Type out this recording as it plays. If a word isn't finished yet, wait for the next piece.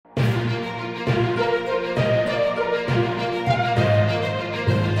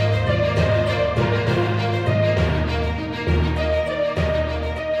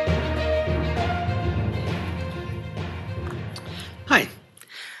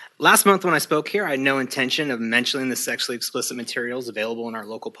Last month when I spoke here, I had no intention of mentioning the sexually explicit materials available in our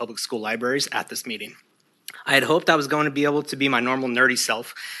local public school libraries at this meeting. I had hoped I was going to be able to be my normal nerdy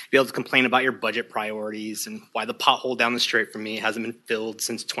self, be able to complain about your budget priorities and why the pothole down the street from me hasn't been filled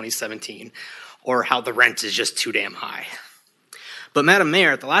since 2017, or how the rent is just too damn high. But Madam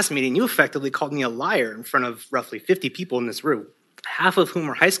Mayor, at the last meeting, you effectively called me a liar in front of roughly 50 people in this room, half of whom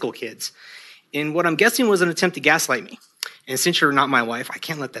are high school kids, in what I'm guessing was an attempt to gaslight me. And since you're not my wife, I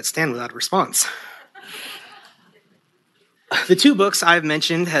can't let that stand without a response. The two books I've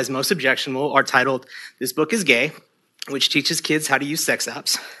mentioned as most objectionable are titled This Book is Gay, which teaches kids how to use sex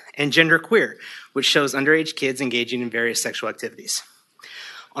apps, and Gender Queer, which shows underage kids engaging in various sexual activities.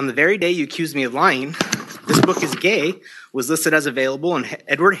 On the very day you accused me of lying, This Book is Gay was listed as available in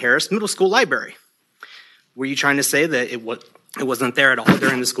Edward Harris Middle School Library. Were you trying to say that it wasn't there at all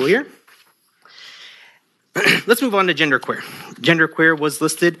during the school year? Let's move on to Gender Queer. Gender Queer was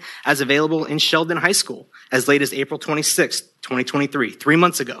listed as available in Sheldon High School as late as April 26, 2023, 3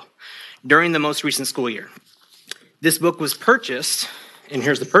 months ago, during the most recent school year. This book was purchased, and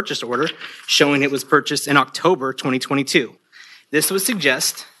here's the purchase order, showing it was purchased in October 2022. This would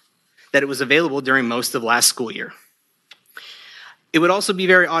suggest that it was available during most of last school year. It would also be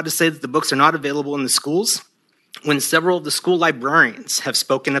very odd to say that the books are not available in the schools when several of the school librarians have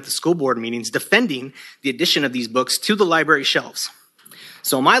spoken at the school board meetings defending the addition of these books to the library shelves.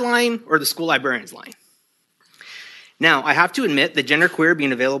 So am I lying or the school librarians lying? Now, I have to admit that Gender Queer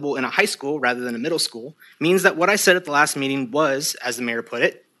being available in a high school rather than a middle school means that what I said at the last meeting was, as the mayor put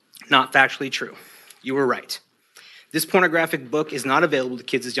it, not factually true. You were right. This pornographic book is not available to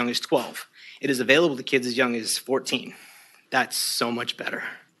kids as young as 12. It is available to kids as young as 14. That's so much better.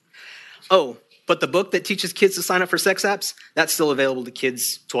 Oh, but the book that teaches kids to sign up for sex apps, that's still available to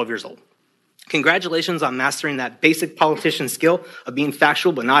kids 12 years old. Congratulations on mastering that basic politician skill of being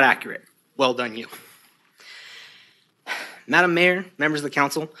factual but not accurate. Well done, you. Madam Mayor, members of the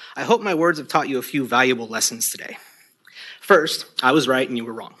council, I hope my words have taught you a few valuable lessons today. First, I was right and you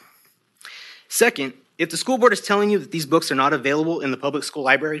were wrong. Second, if the school board is telling you that these books are not available in the public school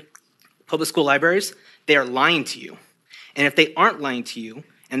libraries, they are lying to you. And if they aren't lying to you,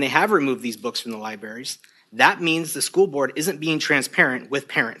 and they have removed these books from the libraries, that means the school board isn't being transparent with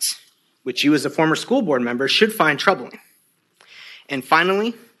parents, which you as a former school board member should find troubling. And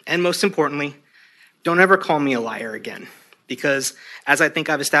finally, and most importantly, don't ever call me a liar again, because as I think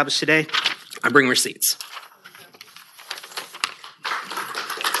I've established today, I bring receipts.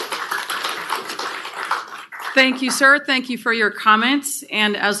 Thank you, sir. Thank you for your comments.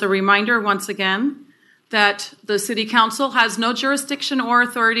 And as a reminder, once again, that the City Council has no jurisdiction or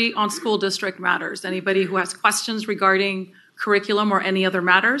authority on school district matters. Anybody who has questions regarding curriculum or any other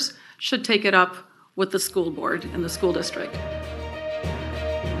matters should take it up with the school board and the school district.